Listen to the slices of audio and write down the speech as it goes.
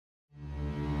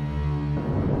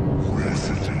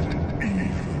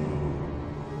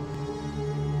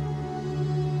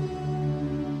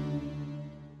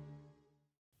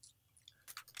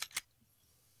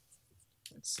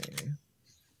see.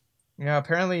 Yeah,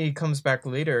 apparently he comes back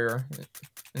later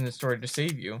in the story to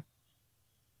save you.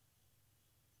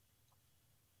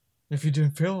 If you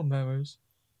didn't fail him, that was.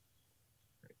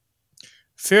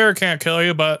 Fear can't kill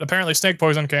you, but apparently snake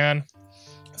poison can.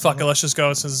 Fuck it, let's just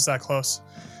go since it's that close.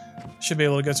 Should be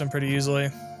able to get some pretty easily.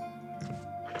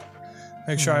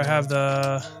 Make sure I have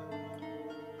the...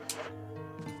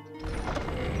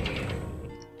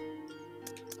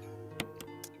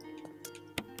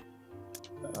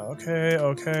 Okay.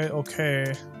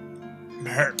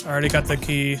 I already got the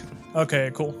key. Okay,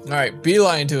 cool. Alright,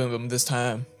 beeline to him this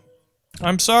time.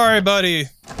 I'm sorry, buddy.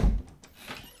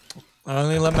 I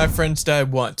only let my friends die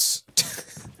once.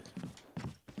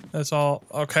 That's all.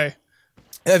 Okay.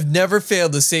 I've never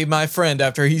failed to save my friend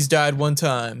after he's died one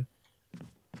time.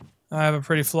 I have a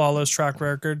pretty flawless track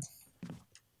record.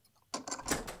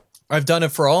 I've done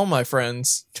it for all my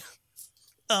friends.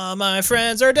 All my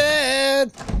friends are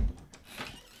dead.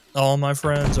 All my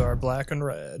friends are black and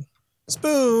red.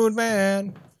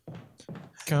 Spoonman.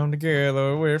 Come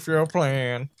together with your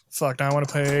plan. Fuck, now I want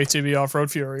to play ATV Off-Road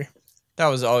Fury. That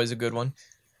was always a good one.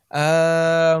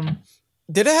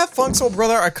 Did it have Funk Soul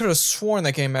Brother? I could have sworn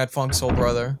that game had Funk Soul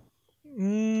Brother.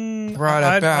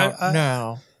 Right about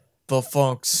now. The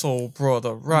Funk Soul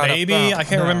Brother. Right maybe about I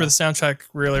can't remember the soundtrack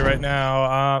really right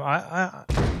now.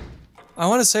 I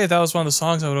want to say that was one of the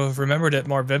songs I would have remembered it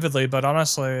more vividly, but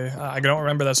honestly, I don't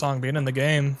remember that song being in the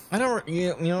game. I don't.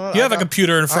 You know what? You have a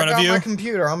computer in front of you. I got my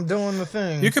computer. I'm doing the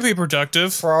thing. You could be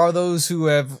productive. For all those who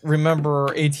remember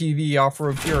ATV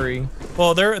Off-Road Fury.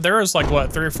 Well, there was like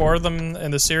what 3 or 4 of them in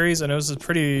the series, and it was a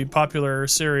pretty popular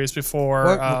series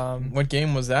before. What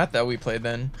game was that we played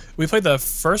then? We played the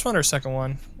first one or second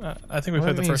one. I think we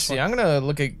played the first one. I'm gonna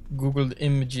look at Google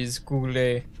Images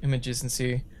and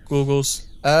see. Google's.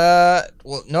 Well,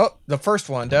 nope, the first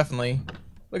one, definitely.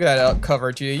 Look at that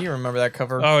cover, G. You remember that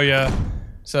cover? Oh, yeah.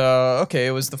 So, okay,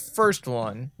 it was the first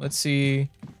one. Let's see.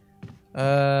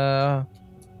 Soundtrack.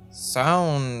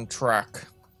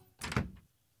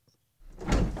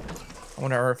 I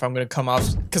wonder if I'm gonna come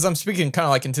off, because I'm speaking kind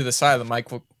of like into the side of the mic,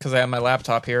 because I have my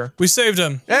laptop here. We saved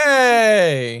him.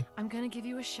 Hey! I'm gonna give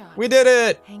you a shot. We did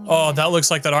it! Oh, that looks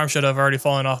like that arm should have already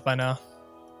fallen off by now.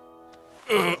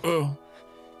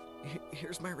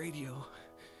 Here's my radio.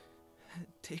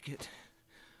 Take it.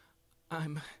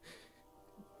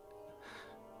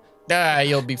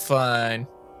 You'll be fine.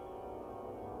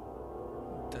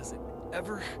 Does it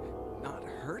ever not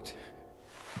hurt?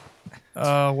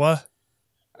 What?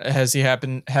 Have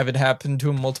it happened to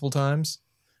him multiple times?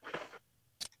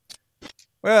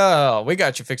 Well, we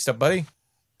got you fixed up, buddy.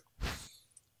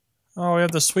 Oh, we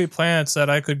have the sweet plants that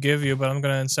I could give you, but I'm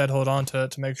gonna instead hold on to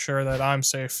it to make sure that I'm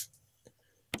safe.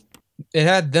 It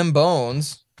had them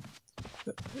bones.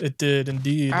 It did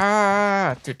indeed.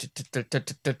 Ah.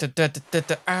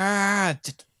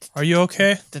 Are you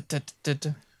okay? Can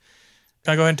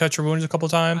I go ahead and touch your wounds a couple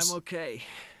times? I'm okay.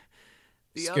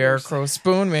 Scarecrow,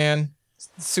 Spoonman,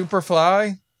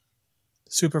 Superfly.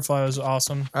 Superfly was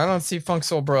awesome. I don't see Funk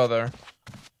Soul Brother.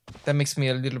 That makes me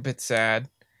a little bit sad.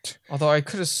 Although I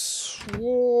could have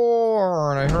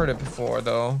sworn I heard it before,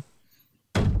 though.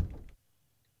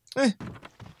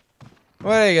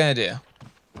 What are you gonna do?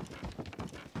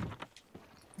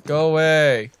 Go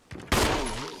away.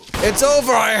 It's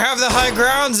over! I have the high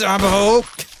ground, Zabo!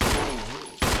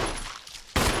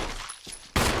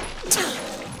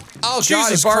 Oh,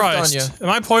 Jesus God, Christ. on you. Am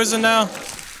I poisoned now?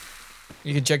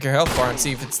 You can check your health bar and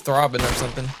see if it's throbbing or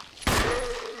something.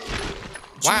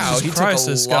 Wow, Jesus he Christ,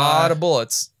 took a lot of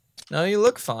bullets. No, you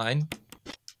look fine.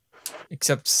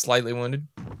 Except slightly wounded.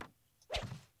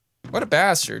 What a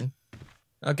bastard.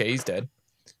 Okay, he's dead.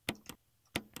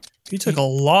 He took a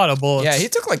lot of bullets. Yeah, he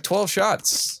took like 12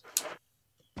 shots.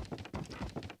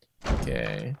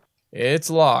 Okay. It's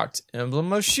locked.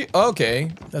 Emblem of shield.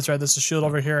 Okay. That's right, this is shield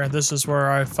over here, and this is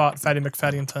where I fought Fatty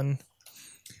McFaddington.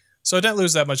 So I didn't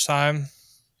lose that much time.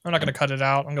 I'm not going to cut it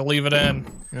out. I'm going to leave it in.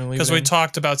 Because we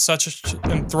talked about such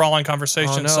enthralling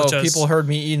conversations such as... people heard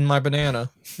me eating my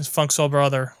banana. His Funk Soul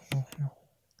Brother.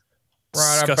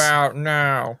 Right about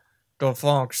now. The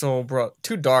Funk Soul Brother.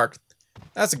 Too dark.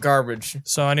 That's garbage.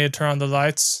 So I need to turn on the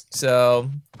lights. So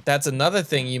that's another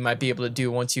thing you might be able to do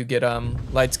once you get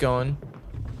lights going.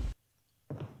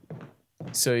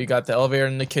 So you got the elevator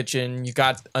in the kitchen. You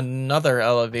got another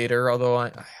elevator,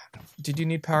 although did you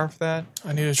need power for that?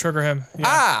 I need to trigger him. Yeah.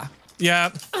 Ah! Yeah.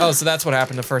 Oh, so that's what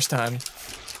happened the first time.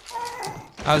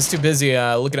 I was too busy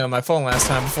looking at my phone last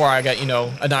time before I got,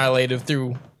 annihilated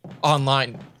through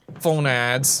online phone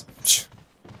ads.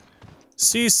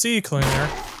 CC cleaner.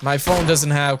 My phone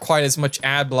doesn't have quite as much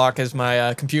ad block as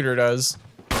my computer does.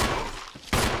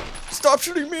 Stop! Stop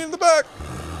shooting me in the back!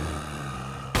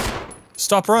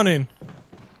 Stop running.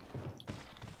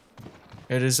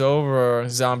 It is over,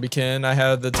 Zombiekin. I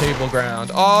had the table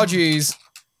ground. Oh, jeez.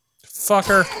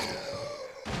 Fucker.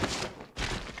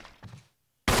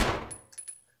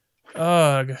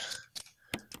 Ugh.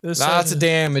 Lots of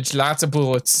damage, lots of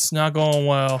bullets. It's not going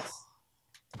well.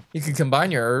 You could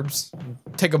combine your herbs.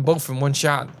 Take them both in one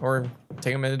shot, or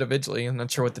take them individually. I'm not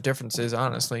sure what the difference is,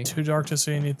 honestly. Too dark to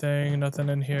see anything, nothing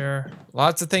in here.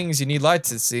 Lots of things you need lights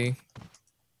to see.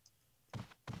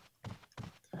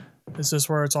 Is this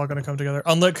where it's all going to come together?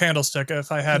 Unlit candlestick.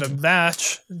 If I had a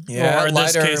match, yeah, or in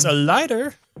this case, a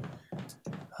lighter.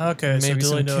 Okay, maybe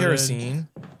so some noted. kerosene.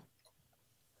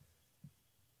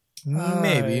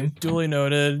 Maybe. Duly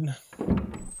noted.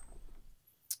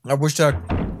 I wish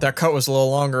that cut was a little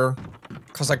longer,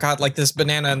 cause I got like this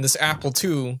banana and this apple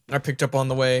too. I picked up on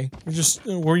the way.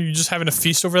 Were you just having a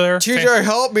feast over there? TJ,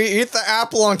 help me eat the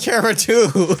apple on camera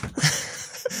too.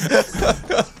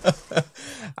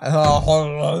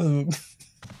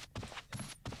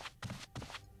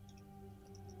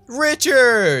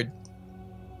 Richard!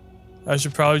 I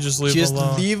should probably just leave him alone.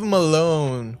 Just leave him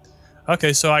alone.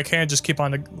 Okay, so I can't just keep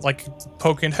on like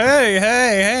poking.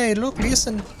 Hey, look,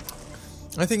 listen.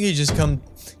 I think he just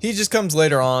comes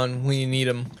later on when you need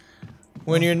him.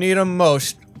 When you need him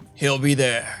most, he'll be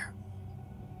there.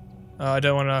 I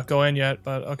don't want to go in yet,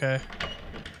 but okay.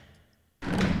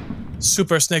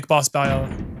 Super Snake Boss Bio.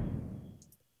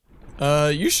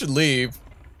 You should leave.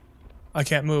 I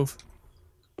can't move.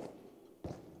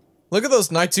 Look at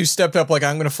those knights who stepped up like,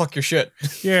 I'm gonna fuck your shit.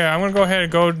 Yeah, I'm gonna go ahead and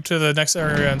go to the next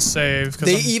area and save.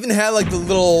 They even had like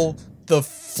the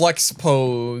flex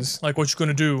pose. Like, what you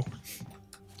gonna do?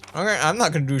 Okay, I'm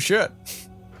not gonna do shit.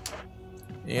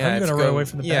 Yeah, I'm gonna run away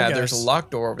from the bad guys. There's a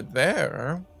locked door over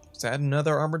there. Is that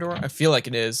another armor door? I feel like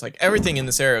it is. Like, everything in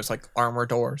this area is like armor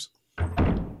doors.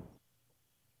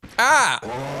 Ah!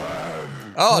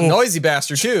 Oh, noisy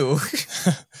bastard too.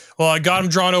 Well, I got him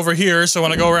drawn over here, so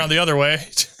when I go around the other way...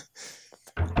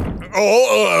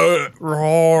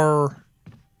 Roar.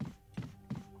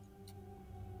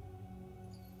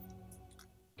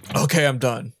 Okay, I'm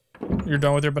done. You're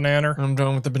done with your banana? I'm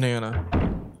done with the banana.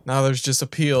 Now there's just a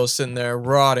peel sitting there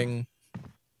rotting.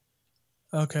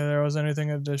 Okay, there was anything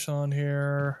additional in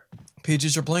here.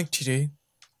 Pages are blank, TJ.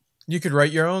 You could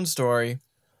write your own story.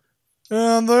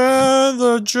 And then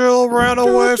the Jill ran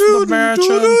away from the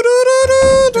mansion and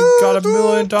got $1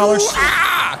 million.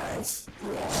 Ah!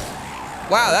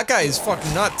 Wow, that guy is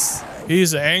fucking nuts.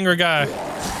 He's an angry guy.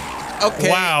 Okay,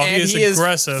 wow, and he is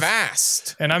aggressive.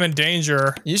 Fast. And I'm in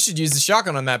danger. You should use the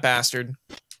shotgun on that bastard.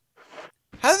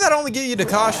 How did that only get you to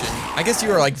caution? I guess you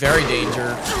were like very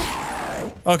danger.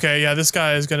 Okay, yeah, this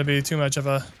guy is gonna be too much of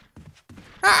a...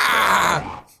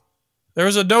 Ah! There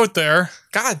was a note there.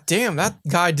 God damn, that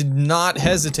guy did not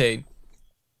hesitate.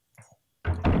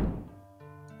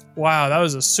 Wow, that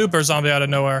was a super zombie out of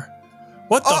nowhere.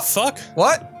 What the fuck?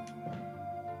 What?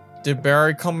 Did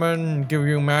Barry come in and give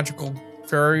you magical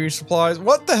fairy supplies?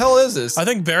 What the hell is this? I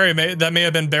think Barry that may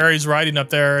have been Barry's writing up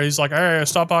there. He's like, hey,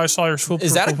 stop by, I saw your swoop.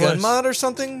 Is that a gun mod or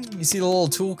something? You see the little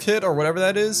toolkit or whatever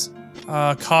that is?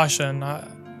 Caution.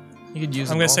 You could use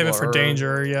I'm gonna save it for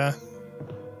danger, yeah.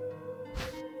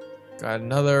 Got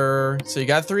another. So you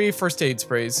got 3 first aid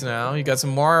sprays now. You got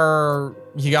some more.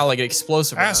 You got like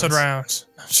explosive acid rounds.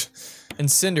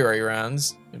 Incendiary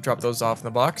rounds. You drop those off in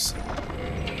the box.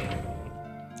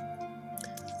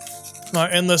 My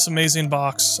endless amazing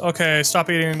box. Okay, stop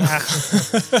eating.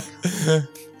 It's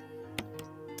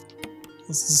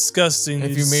disgusting.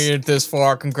 If you made it this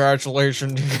far,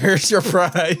 congratulations. Here's your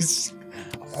prize.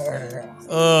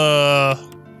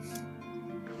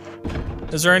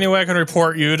 Is there any way I can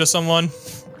report you to someone?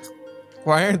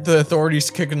 Why aren't the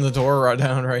authorities kicking the door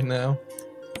down right now?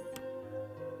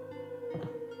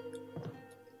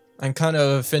 I'm kind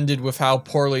of offended with how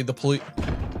poorly the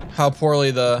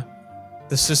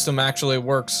system actually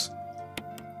works.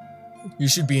 You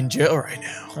should be in jail right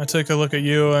now. I took a look at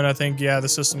you and I think, yeah, the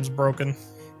system's broken.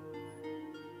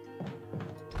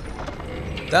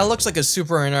 That looks like a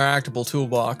super interactable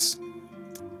toolbox.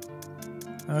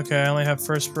 Okay, I only have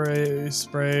first sprays.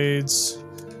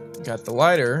 Got the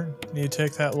lighter. Need to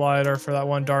take that lighter for that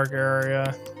one dark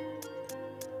area.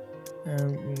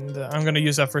 And I'm gonna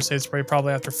use that first aid spray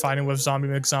probably after fighting with Zombie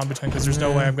McZombieton, because there's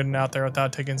no way I'm getting out there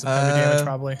without taking some heavy damage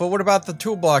probably. But what about the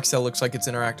toolbox that looks like it's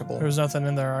interactable? There's nothing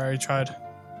in there, I already tried.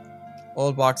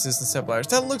 Old boxes and step ladders.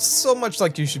 That looks so much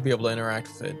like you should be able to interact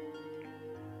with it.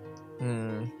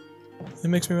 It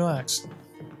makes me relax.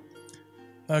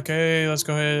 Okay, let's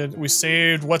go ahead. We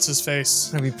saved what's his face.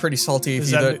 It'd be pretty salty if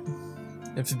you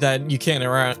can't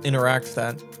interact with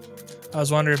that. I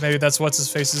was wondering if maybe that's what's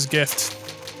his face's gift.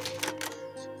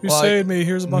 You Well, saved me.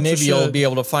 Here's a bunch of maybe shit. you'll be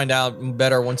able to find out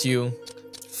better once you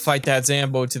fight that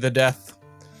Zambo to the death.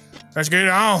 Let's get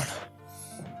on.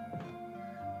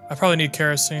 I probably need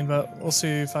kerosene, but we'll see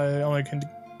if I only can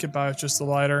get by with just the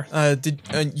lighter.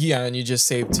 Yeah, and you just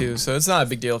saved too, so it's not a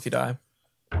big deal if you die.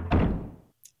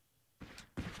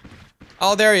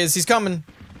 Oh, there he is. He's coming.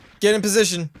 Get in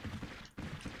position.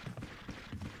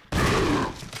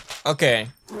 Okay.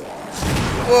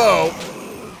 Whoa.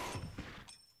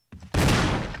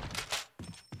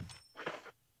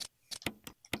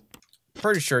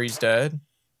 Pretty sure he's dead.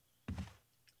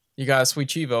 You got a sweet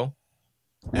Chivo.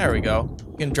 There we go.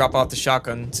 You can drop off the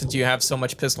shotgun since you have so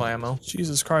much pistol ammo.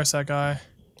 Jesus Christ, that guy.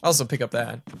 Also pick up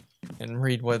that and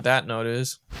read what that note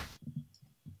is.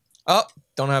 Oh,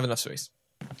 don't have enough space.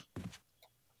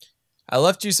 I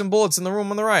left you some bullets in the room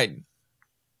on the right.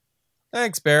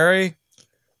 Thanks, Barry.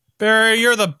 Barry,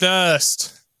 you're the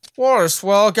best. What a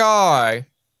swell guy.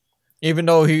 Even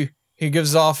though he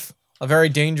gives off a very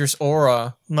dangerous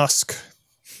aura. Musk.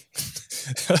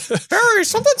 Barry,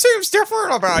 something seems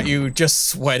different about you. Just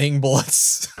sweating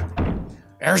bullets.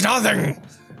 There's nothing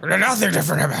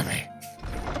different about me.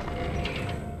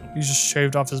 He just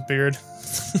shaved off his beard.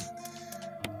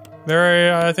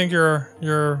 Barry, I think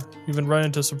you've been running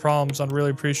into some problems. I'd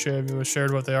really appreciate if you would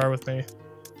shared what they are with me.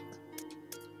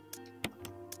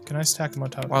 Can I stack them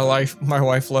on top? My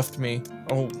wife left me.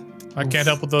 Oh, I can't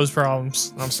help with those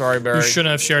problems. I'm sorry, Barry. You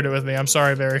shouldn't have shared it with me. I'm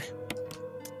sorry, Barry.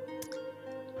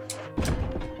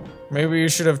 Maybe you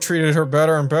should have treated her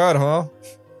better in bed, huh?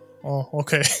 Oh,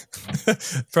 okay.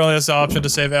 Apparently that's the option to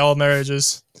save all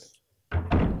marriages.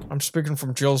 I'm speaking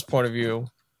from Jill's point of view.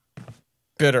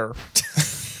 Bitter.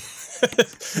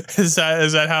 Is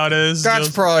that how it is? That's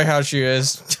probably how she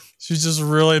is. She's just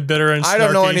really bitter and snarky. I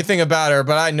don't know anything about her,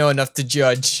 but I know enough to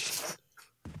judge.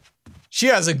 She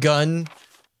has a gun.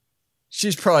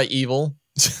 She's probably evil.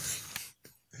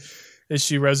 Is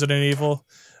she Resident Evil?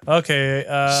 Okay,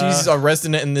 she's a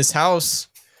resident in this house.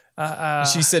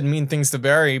 She said mean things to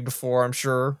Barry before, I'm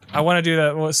sure. I want to do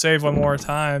that save one more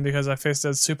time because I faced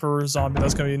that super zombie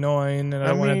that's gonna be annoying, and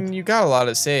I mean, you got a lot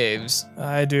of saves.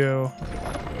 I do.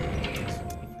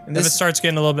 And if it starts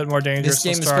getting a little bit more dangerous, this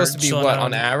game is supposed to be what,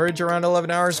 on average, around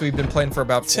 11 hours? We've been playing for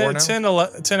about 4 now? 10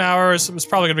 hours. It's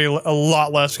probably gonna be a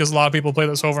lot less because a lot of people play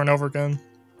this over and over again.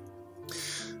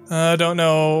 I don't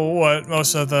know what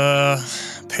most of the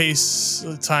pace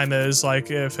time is, like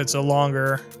if it's a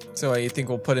longer. So you think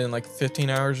we'll put in like 15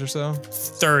 hours or so?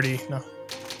 30, no.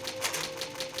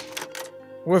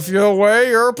 With the way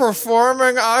you're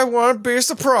performing, I won't be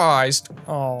surprised.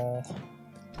 Oh.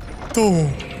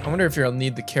 Boom. I wonder if you'll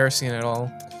need the kerosene at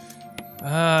all.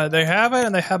 They have it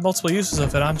and they have multiple uses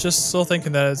of it. I'm just still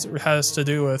thinking that it has to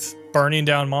do with burning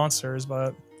down monsters,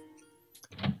 but...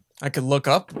 I could look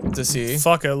up to see.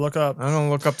 Fuck it, look up. I'm gonna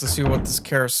look up to see what this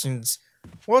kerosene's...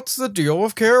 What's the deal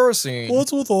with kerosene?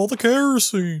 What's with all the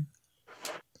kerosene?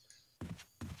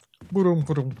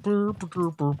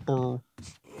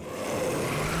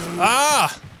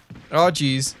 Ah! Oh,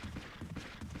 jeez.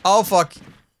 Oh, fuck.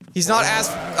 He's not as...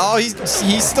 Oh,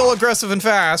 he's still aggressive and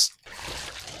fast.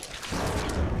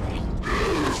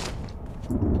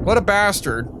 What a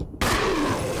bastard.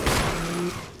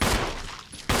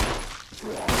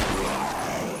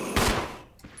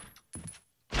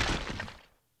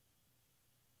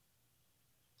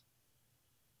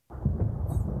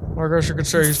 I guess you could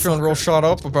say he's feeling real shot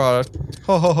up about it.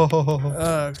 Ho ho ho ho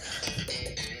ho.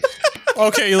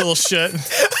 Okay, you little shit.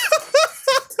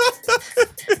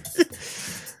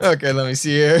 Okay, let me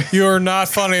see here. You are not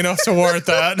funny enough to warrant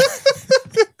that.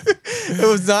 It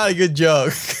was not a good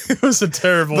joke. It was a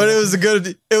terrible. But it was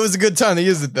a good time to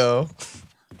use it though.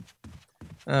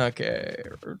 Okay.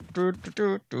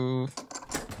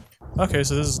 Okay,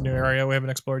 so this is a new area we haven't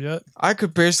explored yet. I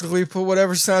could basically put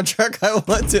whatever soundtrack I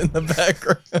want in the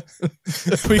background.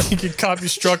 We can get copy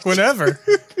struck whenever.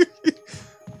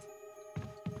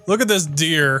 Look at this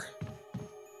deer.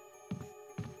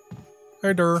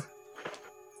 Hey, deer.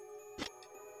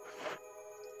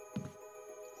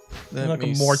 Look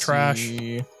at more trash.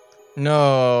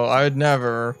 No, I'd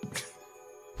never.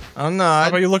 I'm not. How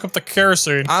about you look up the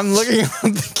kerosene? I'm looking up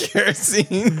the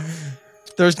kerosene.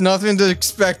 There's nothing to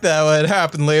expect that would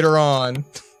happen later on.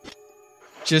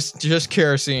 Just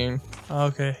kerosene.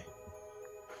 Okay.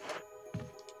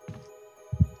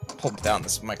 Pull down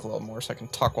this mic a little more so I can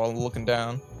talk while I'm looking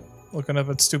down. Looking up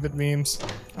at stupid memes.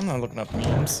 I'm not looking up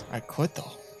memes. I could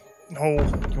though. No.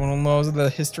 You wanna know the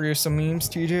history of some memes,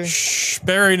 TJ? Shh,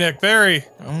 Barry, Nick, Barry.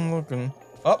 I'm looking.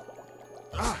 Up.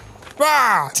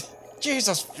 Ah!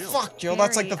 Jesus, fuck, Jill.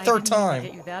 That's like the third time.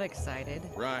 Get you that excited.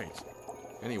 Right.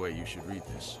 Anyway, you should read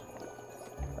this.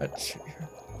 Let's see.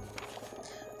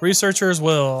 Researchers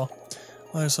will.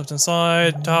 I slipped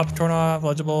inside. Top torn off.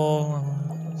 Legible.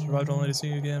 Survived only to see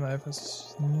you again. My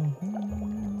efforts.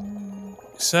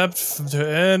 Except to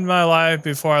end my life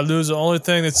before I lose the only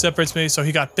thing that separates me. So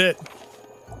he got bit.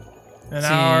 An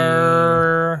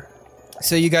hour.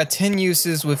 So you got 10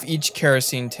 uses with each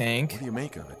kerosene tank. What do you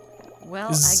make of it? Well,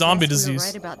 I Zombie guess we were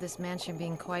disease. right about this mansion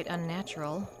being quite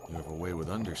unnatural. You have a way with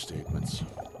understatements.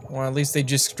 Or at least they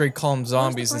just straight call them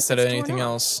zombies part instead of that's torn anything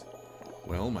off? else.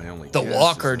 Well, my only The guess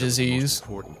Walker is that it was the disease. most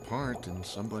important part, and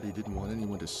somebody didn't want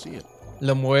anyone to see it.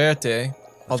 La Muerte.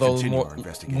 Although continue our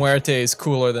investigation. Muerte is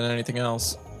cooler than anything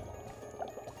else.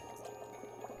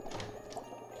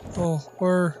 Oh,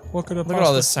 what could it Look at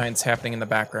all this science happening in the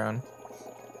background.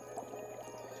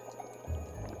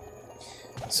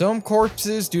 Some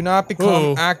corpses do not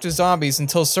become active zombies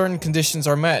until certain conditions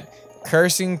are met.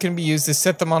 Kerosene can be used to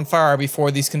set them on fire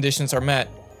before these conditions are met,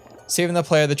 saving the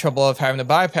player the trouble of having to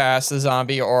bypass the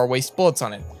zombie or waste bullets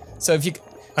on it. So if you...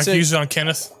 I can use it on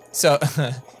Kenneth. So,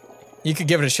 you could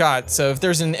give it a shot. So if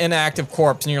there's an inactive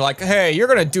corpse and you're like, hey, you're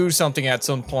gonna do something at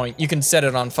some point, you can set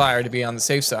it on fire to be on the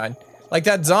safe side. Like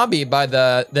that zombie by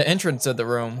the entrance of the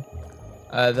room.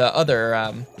 The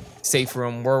other safe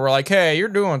room where we're like, hey, you're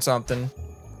doing something.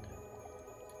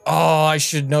 Oh, I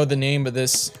should know the name of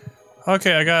this.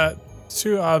 Okay, I got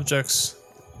 2 objects.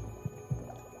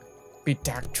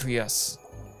 Bidactrius.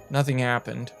 Nothing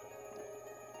happened.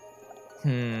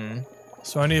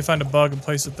 So I need to find a bug and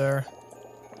place it there.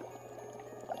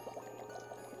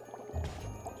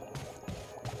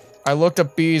 I looked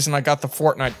up bees and I got the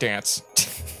Fortnite dance.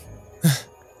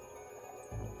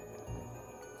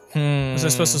 Was I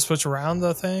supposed to switch around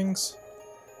the things?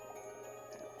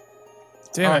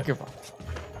 Damn it.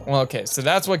 Well, okay, so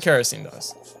that's what kerosene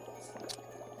does.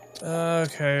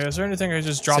 Okay, is there anything I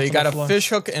just dropped? So you on got the a floor? fish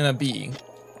hook and a bee.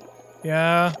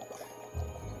 Yeah.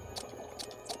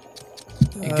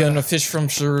 You gonna fish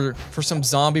for some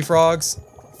zombie frogs?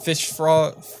 Fish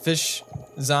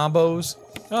zombos?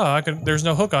 Oh, there's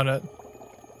no hook on it.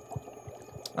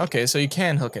 Okay, so you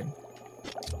can hook it.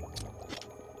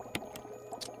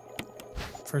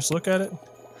 First look at it.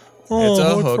 It's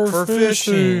a look hook for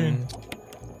fishing.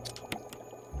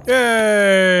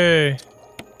 Yay!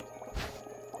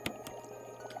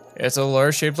 It's a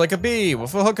lure shaped like a bee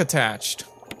with a hook attached.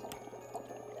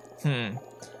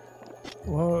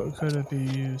 What could it be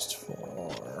used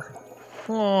for?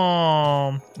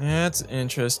 That's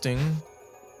interesting.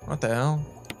 What the hell?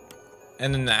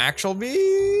 And an actual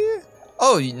bee?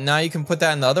 Oh, now you can put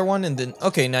that in the other one and then...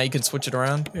 Okay, now you can switch it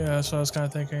around. Yeah, that's what I was kind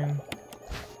of thinking.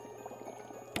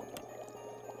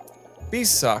 Bees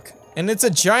suck. And it's a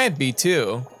giant bee,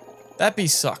 too. That bee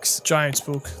sucks. Giant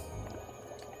spook.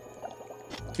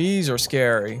 Bees are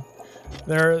scary.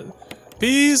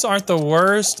 Bees aren't the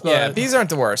worst, but... Yeah, bees aren't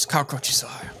the worst. Cockroaches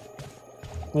are.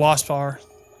 Wasp are.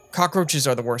 Cockroaches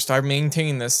are the worst. I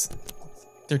maintain this.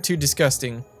 They're too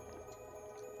disgusting.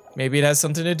 Maybe it has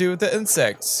something to do with the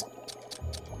insects.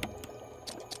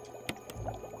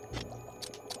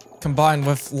 Combined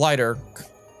with lighter.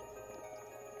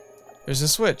 There's a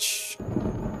switch.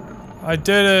 I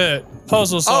did it.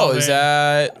 Puzzle solving. Oh, is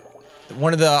that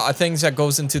one of the things that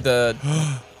goes into the...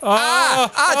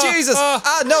 Jesus!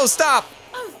 No, stop!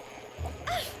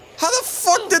 How the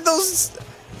fuck did those...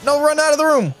 No, run out of the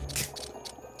room.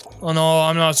 Oh no,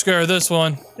 I'm not scared of this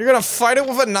one. You're gonna fight it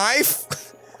with a knife?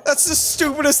 That's the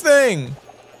stupidest thing.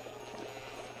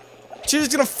 She's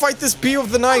gonna fight this bee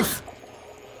with the knife.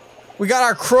 We got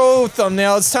our crow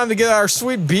thumbnail. It's time to get our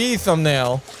sweet bee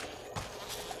thumbnail.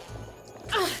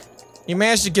 You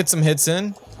managed to get some hits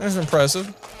in. That's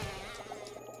impressive.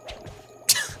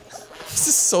 This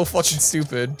is so fucking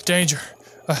stupid. Danger.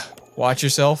 Watch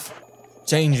yourself.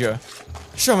 Danger.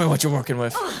 Show me what you're working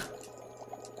with.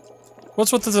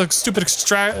 What's with the stupid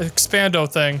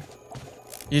expando thing?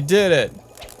 You did it.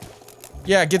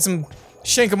 Yeah, get some...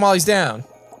 Shank 'em while he's down.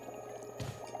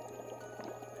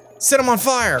 Set him on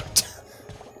fire.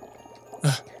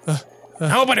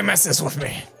 Nobody messes with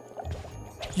me.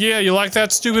 Yeah, you like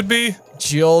that, stupid bee?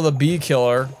 Jill the bee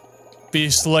killer. Bee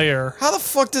slayer. How the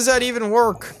fuck does that even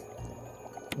work?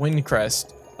 Wind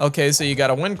crest. Okay, so you got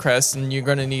a wind crest, and you're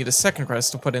gonna need a second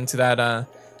crest to put into that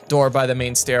door by the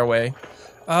main stairway.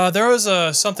 There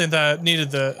was something that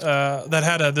needed that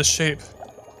had this shape.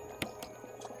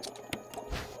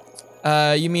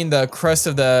 You mean the crest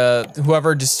of the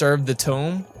whoever disturbed the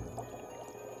tomb?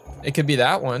 It could be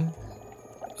that one.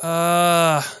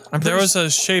 There was a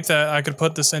shape that I could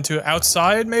put this into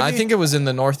outside, maybe? I think it was in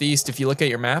the northeast if you look at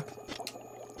your map.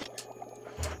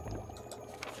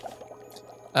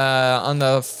 On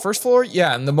the first floor?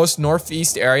 Yeah, in the most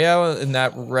northeast area in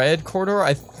that red corridor.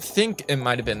 I think it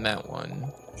might have been that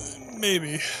one.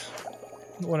 Maybe.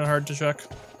 Wouldn't hurt to check.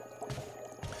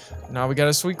 Now we got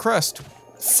a sweet crest.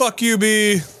 Fuck you,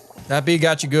 B. That bee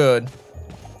got you good.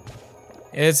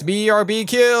 It's BRB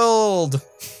killed.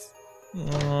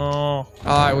 Oh.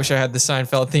 I wish I had the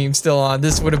Seinfeld theme still on.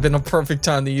 This would have been a perfect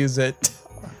time to use it.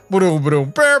 I would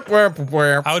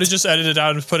have just edited it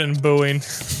out and put in booing.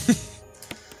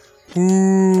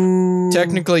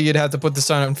 Technically, you'd have to put the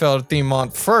Seinfeld theme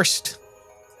on first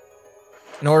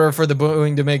in order for the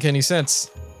booing to make any sense.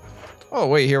 Oh,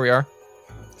 wait, here we are.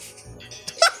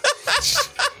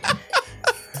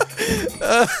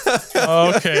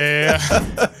 Okay.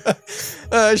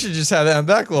 I should just have that on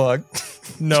backlog.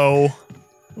 No.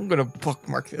 I'm gonna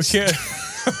bookmark this.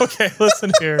 Okay,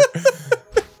 listen here.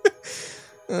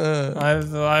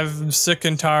 I'm sick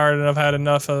and tired, and I've had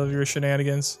enough of your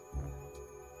shenanigans.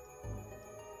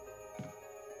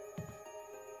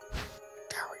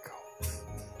 There we go.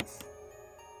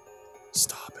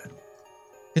 Stop it.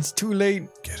 It's too late.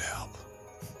 Get out.